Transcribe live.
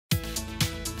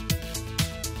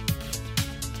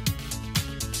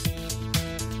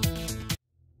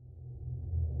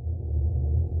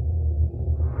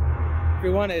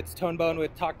everyone, it's Tonebone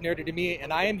with Talk Nerdy to Me,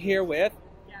 and I am here with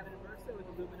Gavin and with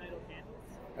Illuminidol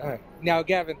candles. Now,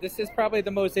 Gavin, this is probably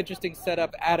the most interesting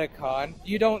setup at a con.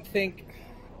 You don't think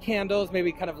candles,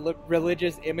 maybe kind of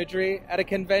religious imagery at a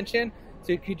convention?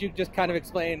 So could you just kind of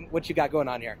explain what you got going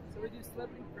on here? So we do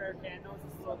celebrity prayer candles.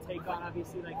 This is a little take on,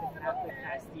 obviously, like the Catholic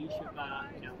pastiche of,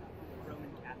 Roman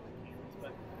Catholic candles.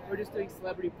 But we're just doing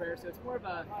celebrity prayer, so it's more of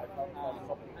a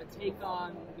take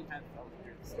on. We have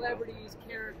celebrities,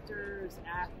 characters,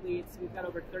 athletes. We've got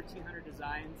over 1,300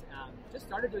 designs. Just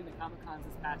started doing the Comic-Cons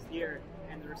this past year,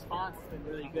 and the response has been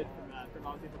really good from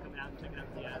all the people coming out and checking out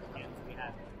the candles that we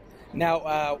have.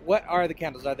 Now, what are the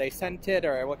candles? Are they scented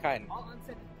or what kind? All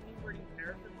unscented, clean burning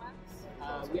paraffin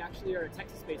wax. We actually are a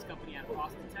Texas-based company out of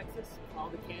Austin, Texas. All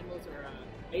the candles are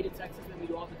made in Texas, and we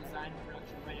do all the design and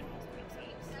production right in Austin,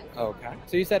 Texas. Okay.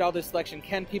 So you said all this selection.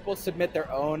 Can people submit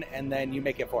their own and then you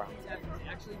make it for them? Definitely.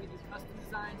 Actually, we do custom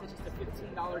designs. It's just a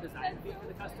 $15 design fee for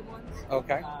the custom ones.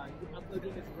 Okay. You can upload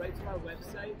images right to our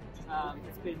website.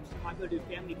 It's been popular to do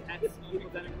family pets. People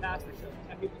have done it in the past.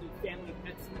 I've people do family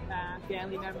pets in the past,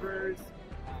 family members.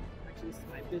 Actually, this is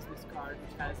my business card,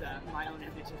 which has my own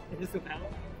image as well.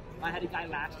 I had a guy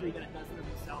last year, he got a dozen of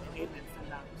them self-made and then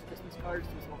sent out his Christmas cards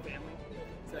to his whole family.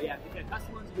 So yeah, if you have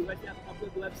custom ones, you do right down,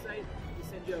 upload the website. We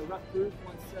send you a rough proof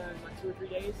once in like 2 or 3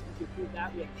 days. If you approve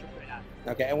that, we have to ship right out.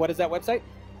 Okay, and what is that website?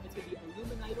 It's going to be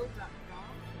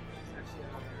Illuminidol.com. It's actually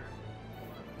our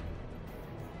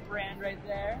brand right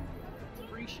there.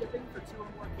 Free shipping for 2 or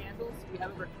more candles. We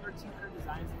have over 1,300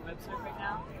 designs on the website right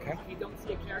now. Okay. If you don't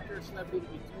see a character or celebrity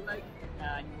that you do like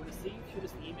and you want to see, shoot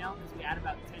us an email because we add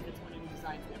about 10 to 20 new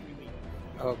designs every week.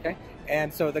 Okay.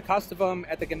 And so the cost of them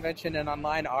at the convention and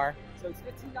online are? So it's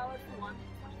 $15 for one,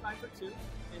 $25 for 2.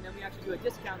 And then we actually do a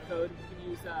discount code. You can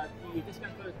use the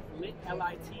discount code LIT,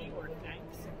 L-I-T, or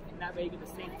thanks. And that way you get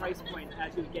the same price point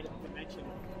as you would get at the convention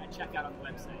at checkout on the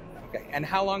website. Okay. And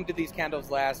how long do these candles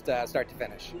last start to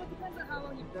finish? It depends on how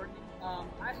long you burn them.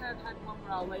 I have had one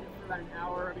where I'll light it for about an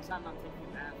hour every time I'm taking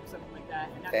a bath or something like that.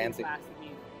 And that Fancy. lasted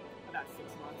me about 6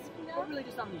 months. But really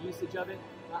just on the usage of it.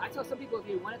 I tell some people if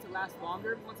you want it to last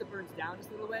longer, once it burns down just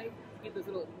a little way, you get those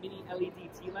little mini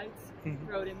LED tea lights,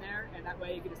 throw it in there, and that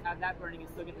way you can just have that burning and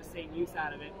still get the same use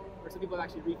out of it. Or some people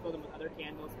actually refill them with other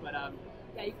candles, but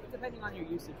yeah, depending on your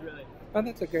usage, really. Oh,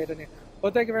 that's a great idea.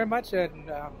 Well, thank you very much, and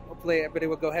hopefully everybody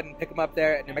will go ahead and pick them up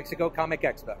there at New Mexico Comic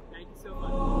Expo. Thank you so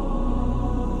much.